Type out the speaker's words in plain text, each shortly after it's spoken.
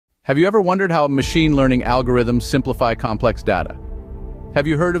Have you ever wondered how machine learning algorithms simplify complex data? Have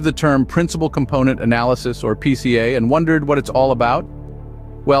you heard of the term principal component analysis, or PCA, and wondered what it's all about?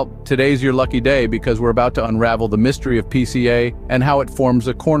 Well, today's your lucky day because we're about to unravel the mystery of PCA and how it forms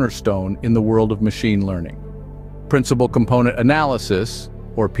a cornerstone in the world of machine learning. Principal component analysis,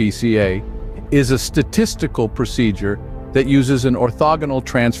 or PCA, is a statistical procedure that uses an orthogonal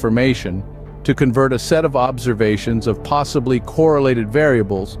transformation to convert a set of observations of possibly correlated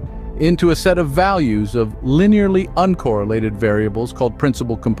variables into a set of values of linearly uncorrelated variables called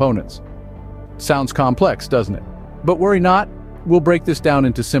principal components. Sounds complex, doesn't it? But worry not, we'll break this down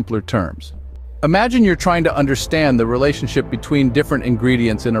into simpler terms. Imagine you're trying to understand the relationship between different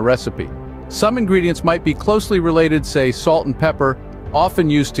ingredients in a recipe. Some ingredients might be closely related, say salt and pepper, often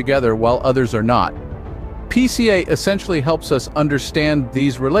used together while others are not. PCA essentially helps us understand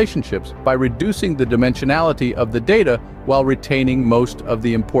these relationships by reducing the dimensionality of the data while retaining most of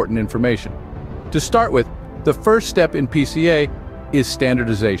the important information. To start with, the first step in PCA is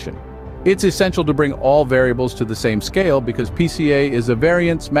standardization. It's essential to bring all variables to the same scale because PCA is a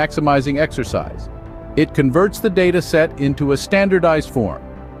variance maximizing exercise. It converts the data set into a standardized form.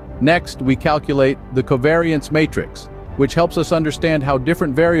 Next, we calculate the covariance matrix, which helps us understand how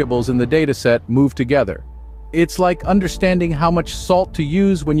different variables in the data set move together. It's like understanding how much salt to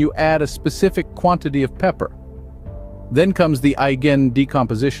use when you add a specific quantity of pepper. Then comes the eigen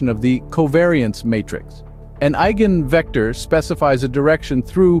decomposition of the covariance matrix. An eigenvector specifies a direction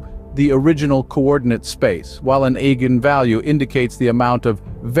through the original coordinate space, while an eigenvalue indicates the amount of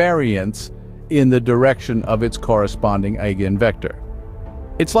variance in the direction of its corresponding eigenvector.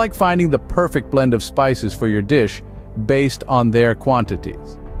 It's like finding the perfect blend of spices for your dish based on their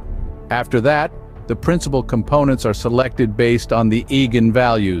quantities. After that, the principal components are selected based on the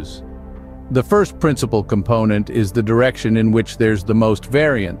eigenvalues. The first principal component is the direction in which there's the most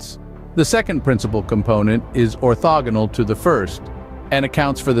variance. The second principal component is orthogonal to the first and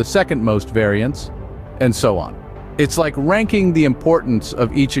accounts for the second most variance, and so on. It's like ranking the importance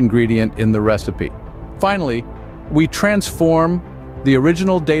of each ingredient in the recipe. Finally, we transform the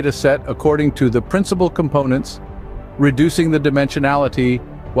original data set according to the principal components, reducing the dimensionality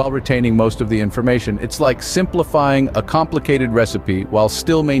while retaining most of the information. It's like simplifying a complicated recipe while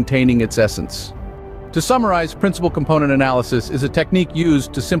still maintaining its essence. To summarize, principal component analysis is a technique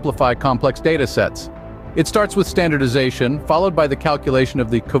used to simplify complex data sets. It starts with standardization, followed by the calculation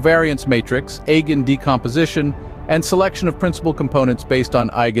of the covariance matrix, eigen decomposition, and selection of principal components based on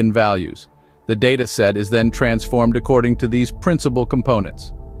eigenvalues. The data set is then transformed according to these principal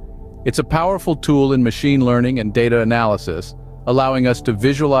components. It's a powerful tool in machine learning and data analysis, allowing us to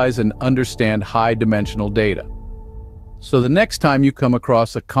visualize and understand high-dimensional data. So the next time you come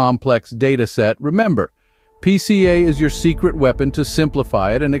across a complex data set, remember, PCA is your secret weapon to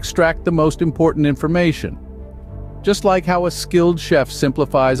simplify it and extract the most important information. Just like how a skilled chef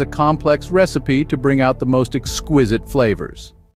simplifies a complex recipe to bring out the most exquisite flavors.